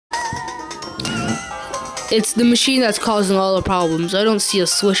It's the machine that's causing all the problems. I don't see a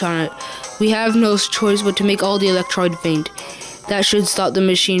switch on it. We have no choice but to make all the electroid faint. That should stop the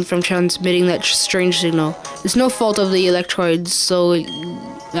machine from transmitting that strange signal. It's no fault of the electroids, so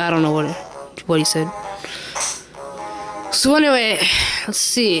I don't know what he said. So anyway, let's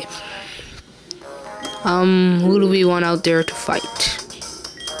see. Who do we want out there to fight?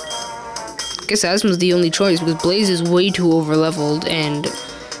 I guess Asma's the only choice because Blaze is way too overleveled and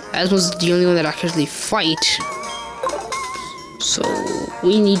Asma's the only one that I can actually fight. So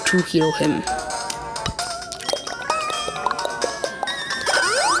we need to heal him.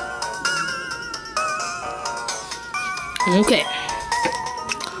 Okay.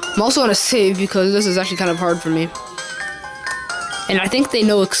 I'm also gonna save because this is actually kind of hard for me. And I think they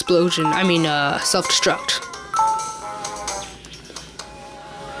know explosion. I mean, self-destruct.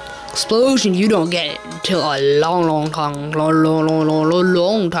 Explosion, you don't get it until a long time.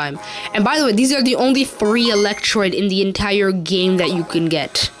 And by the way, these are the only 3 Electroid in the entire game that you can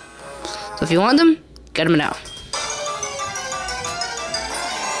get. So if you want them, get them now.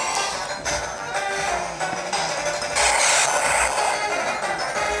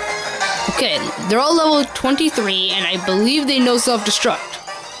 Okay, they're all level 23, and I believe they know self-destruct.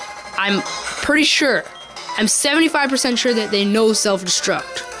 I'm pretty sure. I'm 75% sure that they know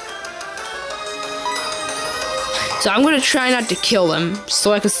self-destruct. So I'm gonna try not to kill them,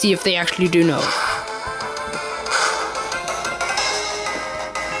 so I can see if they actually do know.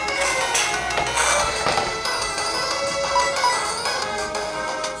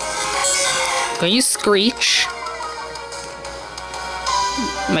 Gonna use Screech.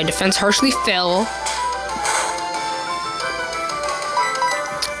 My defense harshly fell.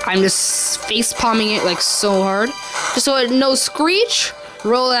 I'm just face palming it like so hard. Just so it knows Screech,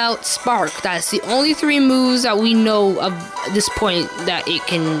 roll out, Spark. That's the only 3 moves that we know of at this point that it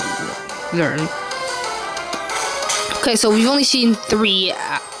can learn. Okay, so we've only seen 3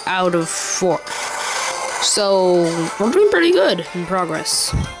 out of 4. So we're doing pretty good in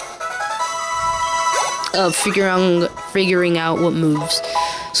progress of figuring out what moves.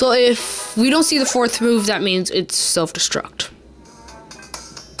 So if we don't see the 4th move, that means it's self-destruct.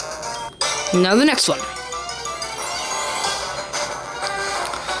 Now the next one.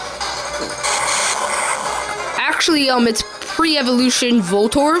 Actually, it's pre-evolution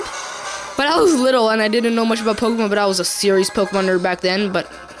Voltorb. When I was little and I didn't know much about Pokemon, but I was a serious Pokemon nerd back then, but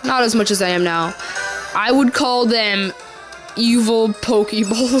not as much as I am now. I would call them evil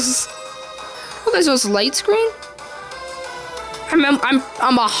Pokeballs. Okay, so it's light screen? I'm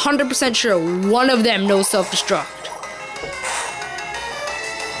 100% sure one of them knows self-destruct.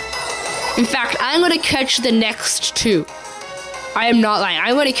 In fact, I'm gonna catch the next 2. I am not lying.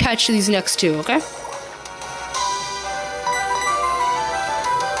 I'm gonna catch these next 2, okay?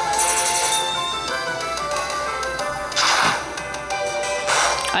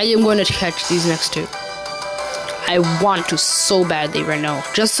 I am going to catch these next 2. I want to so badly right now,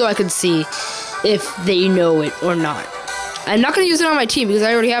 just so I can see if they know it or not. I'm not going to use it on my team because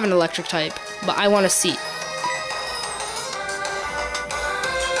I already have an electric type, but I want to see.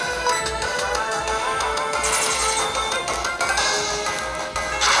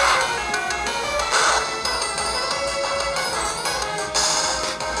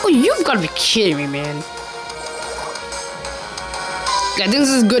 Oh, you've got to be kidding me, man. I think this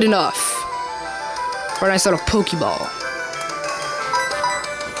is good enough for a nice little Pokeball.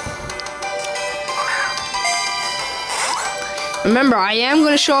 Remember, I am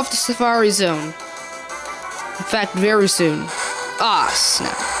going to show off the Safari Zone. In fact, very soon. Ah,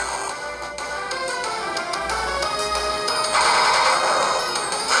 snap.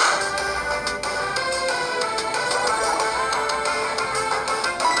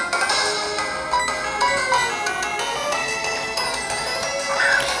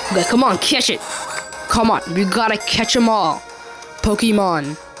 Okay, come on, catch it. Come on, we gotta catch them all.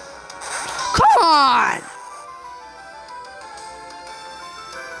 Pokemon. Come on!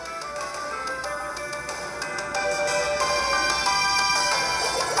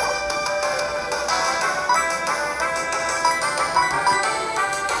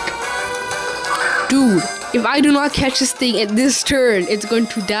 Dude, if I do not catch this thing at this turn, it's going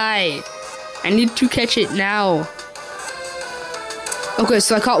to die. I need to catch it now. Okay,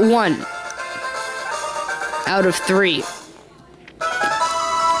 so I caught 1 out of 3.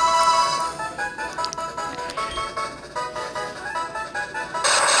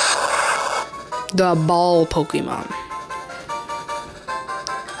 The ball Pokemon.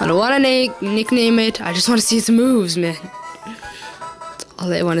 I don't want to nickname it. I just want to see its moves, man. That's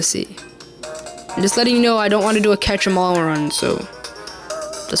all I want to see. I'm just letting you know I don't want to do a catch 'em all run, so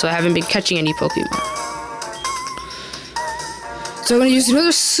that's why I haven't been catching any Pokemon. So I'm gonna use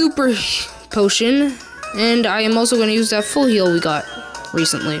another super potion, and I am also gonna use that full heal we got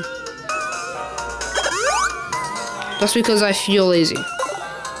recently. Just because I feel lazy.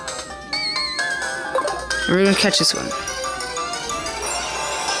 And we're gonna catch this one.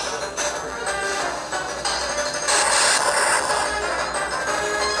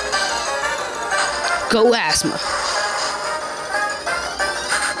 Go asthma.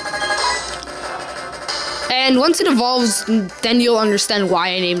 And once it evolves, then you'll understand why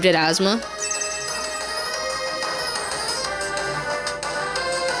I named it asthma.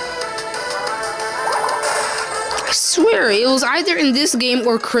 I swear, it was either in this game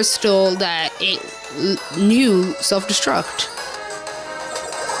or Crystal that it knew self-destruct.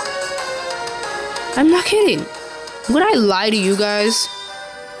 I'm not kidding. Would I lie to you guys?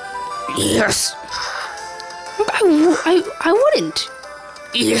 Yes. I wouldn't.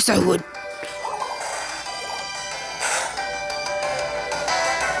 Yes, I would.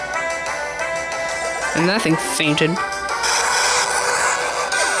 And that thing fainted.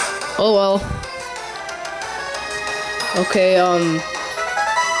 Oh well. Okay,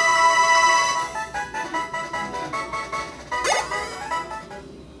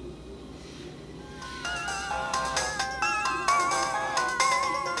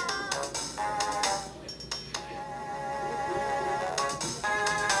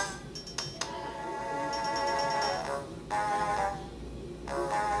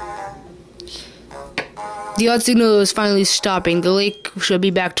 the odd signal is finally stopping. The lake should be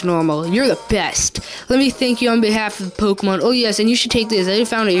back to normal. You're the best. Let me thank you on behalf of Pokemon. Oh yes, and you should take this. I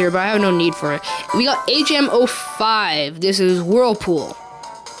found it here, but I have no need for it. We got HM05. This is Whirlpool.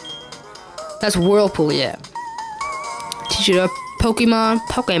 That's Whirlpool, yeah. Teach you to Pokemon.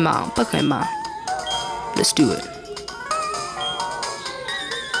 Let's do it.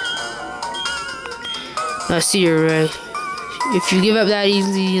 I see you're right. If you give up that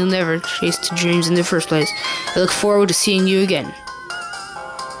easily, you'll never chase the dreams in the first place. I look forward to seeing you again.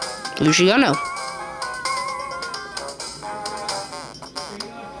 Luciano.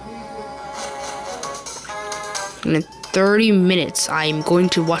 In 30 minutes, I'm going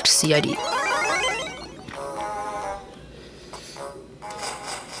to watch CID.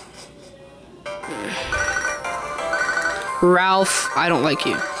 Ralph, I don't like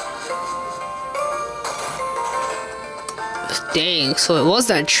you. Dang, so it was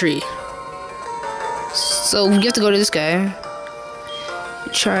that tree. So we have to go to this guy.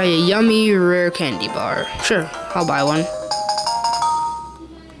 Try a yummy rare candy bar. Sure, I'll buy one.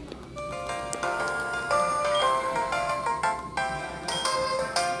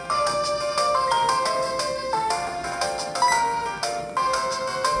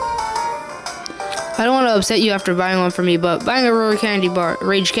 I don't want to upset you after buying one for me, but buying a rare candy bar,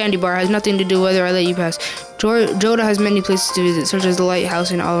 rage candy bar, has nothing to do whether I let you pass. Joda has many places to visit, such as the lighthouse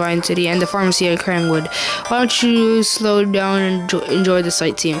in Alrine City and the pharmacy at Cranwood. Why don't you slow down and enjoy the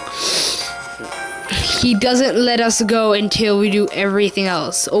sightseeing? He doesn't let us go until we do everything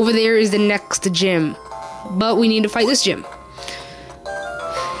else. Over there is the next gym, but we need to fight this gym.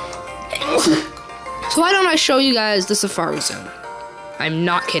 So why don't I show you guys the Safari Zone? I'm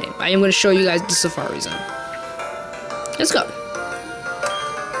not kidding. I am going to show you guys the Safari Zone. Let's go.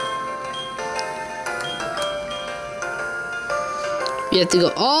 You have to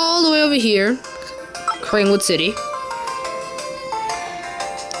go all the way over here, Cranwood City.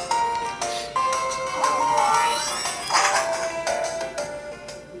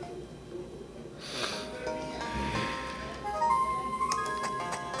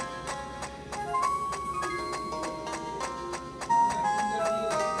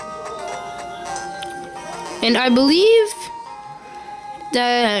 And I believe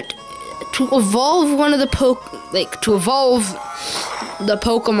that to evolve one of the the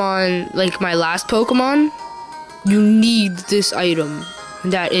Pokemon, like my last Pokemon, you need this item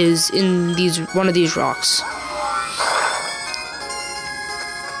that is in one of these rocks.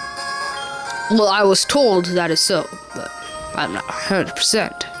 Well, I was told that is so, but I'm not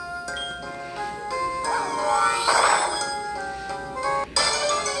 100%.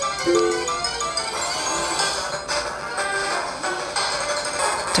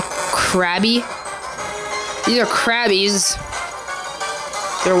 Krabby. These are Krabbies.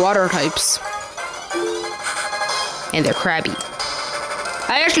 They're water types. And they're Krabby.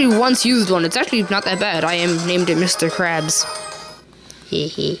 I actually once used one. It's actually not that bad. I am named it Mr. Krabs.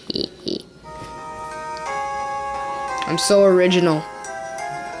 I'm so original.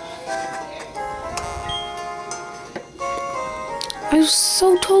 I was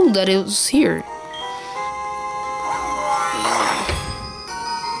so told that it was here.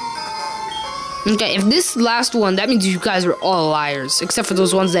 Okay, if this last one, that means you guys were all liars, except for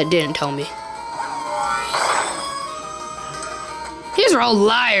those ones that didn't tell me. These are all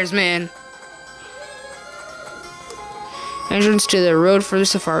liars, man. Entrance to the road for the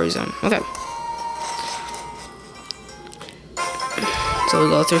safari zone. Okay. So we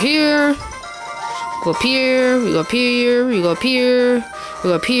go through here. Go up here. We go up here. We go up here. We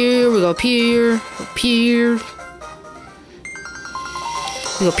go up here. We go up here. Up here.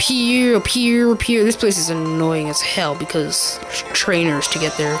 We go up here. Up here. Up here. This place is annoying as hell because there's trainers to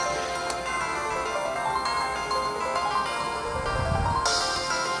get there.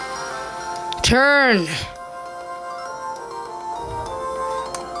 Turn.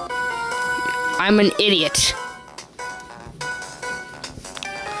 I'm an idiot.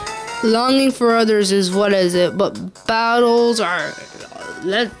 Longing for others is what is it, but battles are...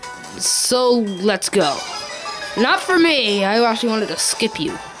 let's go. Not for me. I actually wanted to skip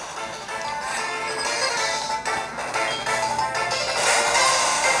you.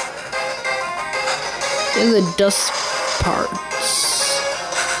 In the dust parts.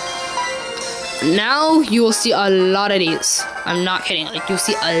 Now you will see a lot of these. I'm not kidding. Like, you'll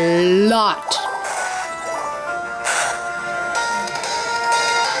see a lot.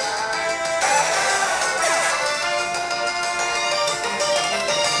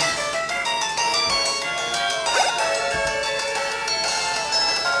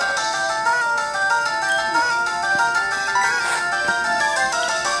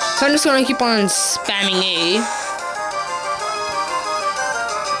 So I'm just gonna keep on spamming A.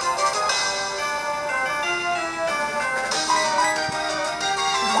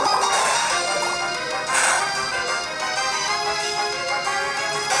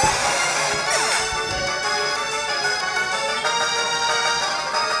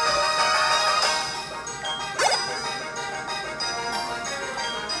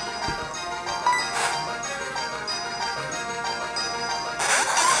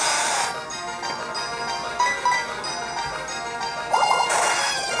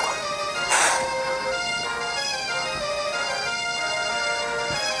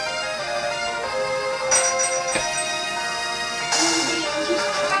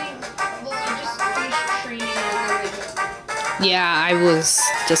 Yeah, I was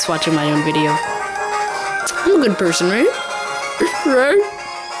just watching my own video. I'm a good person, right? Right?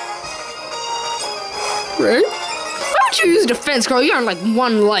 Right? Why would you use defense, Carl? You're on like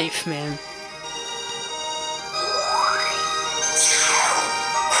one life, man.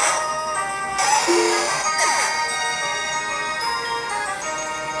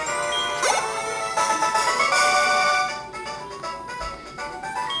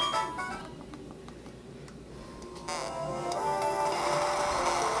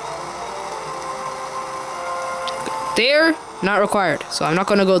 There, not required, so I'm not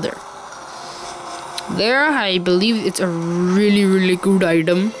gonna go there. There, I believe it's a really, really good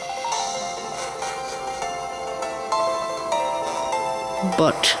item.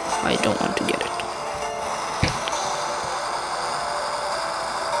 But I don't want to get it.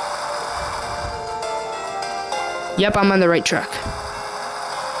 Yep, I'm on the right track.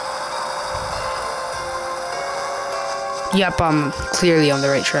 Yep, I'm clearly on the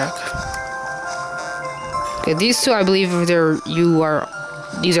right track. Okay, these two, I believe these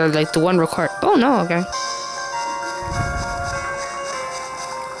are like the one required. Oh no, okay.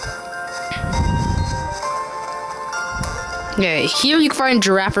 Okay, here you can find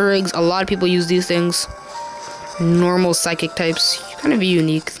giraffe rigs. A lot of people use these things. Normal psychic types, kind of a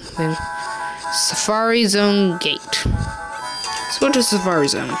unique thing. Safari Zone Gate. Let's go to Safari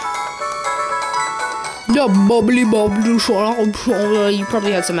Zone. Yeah, bubbly bubbly. You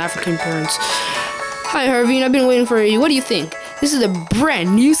probably had some African parents. Hi Harvey, I've been waiting for you. What do you think? This is a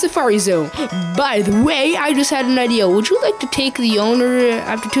brand new Safari Zone. By the way, I just had an idea. Would you like to take the owner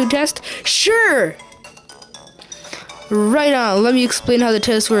aptitude test? Sure! Right on, let me explain how the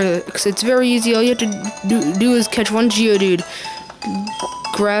test works. It's very easy. All you have to do is catch one Geodude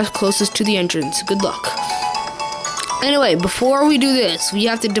grass closest to the entrance. Good luck. Anyway, before we do this, we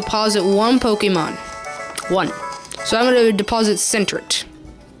have to deposit one Pokemon. One. So I'm going to deposit Centret.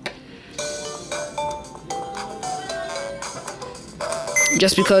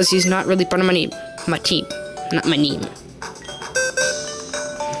 Just because he's not really part of my team, not my name.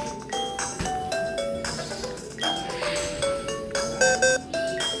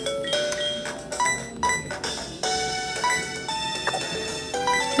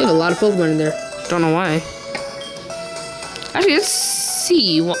 There's a lot of Pokemon in there. Don't know why. Actually, let's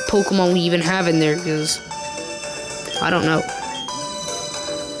see what Pokemon we even have in there, because I don't know.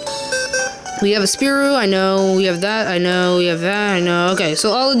 We have a Spearow, I know. We have that, I know. We have that, I know. Okay, so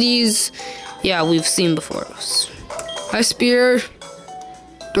all of these Yeah, we've seen before. Hi, Spear.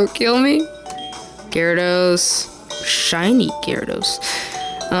 Don't kill me. Gyarados. Shiny Gyarados.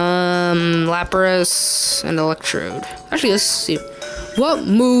 Lapras and Electrode. Actually, let's see. What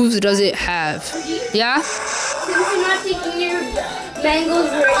moves does it have? Yeah? Since you're not taking your mangoes,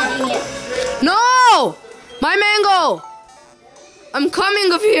 we're eating it. No! My mango! I'm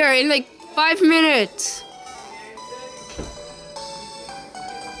coming up here in like 5 minutes.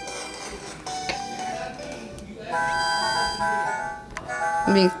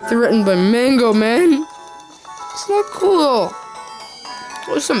 I'm being threatened by mango, man. It's not cool.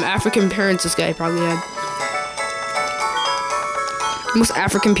 What are some African parents this guy probably had? Most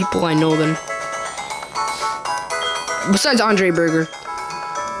African people I know then. Besides Andre Berger.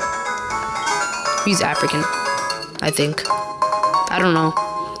 He's African, I think. I don't know.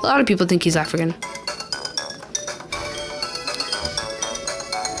 A lot of people think he's African.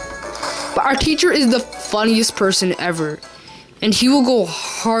 But our teacher is the funniest person ever. And he will go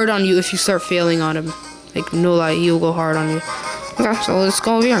hard on you if you start failing on him. Like, no lie, he will go hard on you. Okay, so let's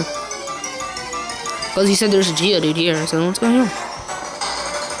go over here. Because he said there's a Geodude here, so let's go here.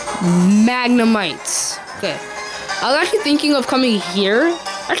 Magnemites. Okay. I was actually thinking of coming here.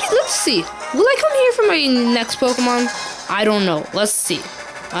 Actually, let's see. Will I come here for my next Pokemon? I don't know. Let's see.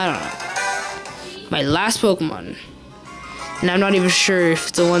 I don't know. My last Pokemon. And I'm not even sure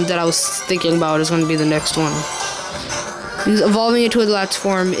if the one that I was thinking about is going to be the next one. Because evolving into a last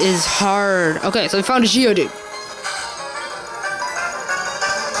form is hard. Okay, so I found a Geodude.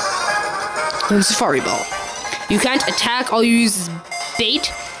 And Safari Ball. You can't attack, all you use is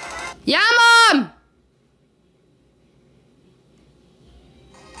bait. Yeah, Mom!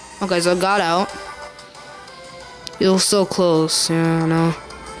 Okay, so I got out. It was so close. Yeah, I know.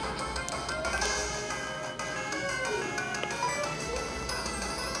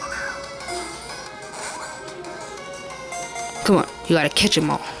 Come on, you gotta catch them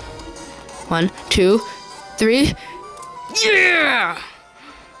all. 1, 2, 3. Yeah!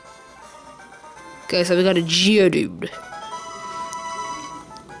 Okay, so we got a Geodude.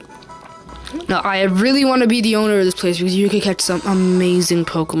 Now, I really want to be the owner of this place because you can catch some amazing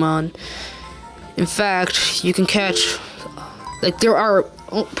Pokemon. In fact, you can catch, like, there are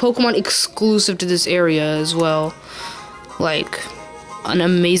Pokemon exclusive to this area as well. Like, an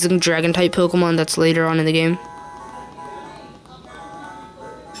amazing Dragon-type Pokemon that's later on in the game.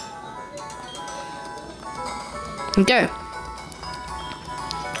 Okay.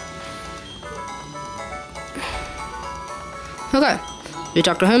 Okay. We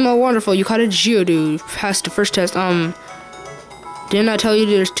talked to him. Oh, wonderful. You caught a Geodude. Passed the first test. Didn't I tell you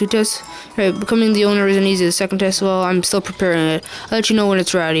there's 2 tests? Right, becoming the owner isn't easy. The second test, well, I'm still preparing it. I'll let you know when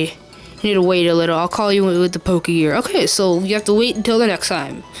it's ready. You need to wait a little. I'll call you with the Pokegear. Okay, so you have to wait until the next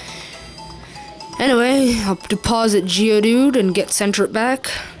time. Anyway, I'll deposit Geodude and get Centret back.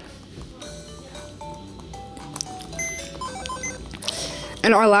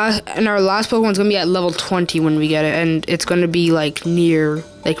 And our last Pokemon's gonna be at level 20 when we get it, and it's gonna be like near,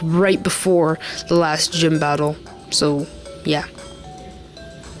 like right before the last gym battle. So, yeah.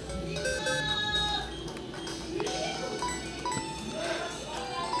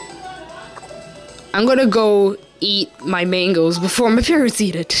 I'm gonna go eat my mangoes before my parents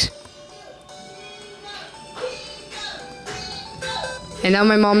eat it. And now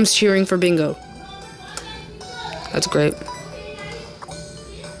my mom's cheering for bingo. That's great.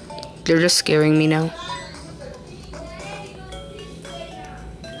 They're just scaring me now.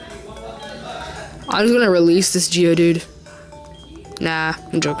 I'm just gonna release this Geodude. Nah,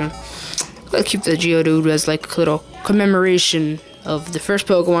 I'm joking. I'm gonna keep the Geodude as like a little commemoration of the first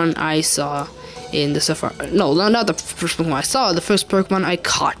Pokemon I saw in the Safari. No, not the first Pokemon I saw. The first Pokemon I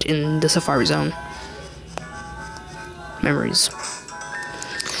caught in the Safari Zone. Memories.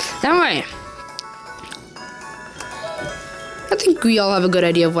 Anyway. I think we all have a good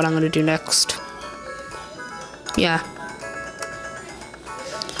idea of what I'm going to do next. Yeah.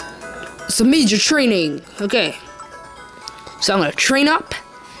 Some major training. Okay. So I'm going to train up.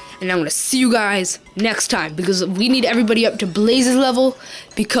 And I'm going to see you guys next time. Because we need everybody up to Blaze's level.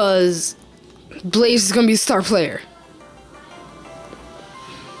 Because Blaze is going to be a star player.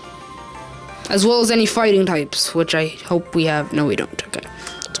 As well as any fighting types. Which I hope we have. No, we don't. Okay.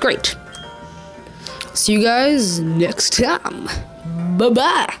 It's great. See you guys next time.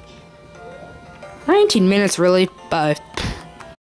 Bye-bye. 19 minutes, really? Bye.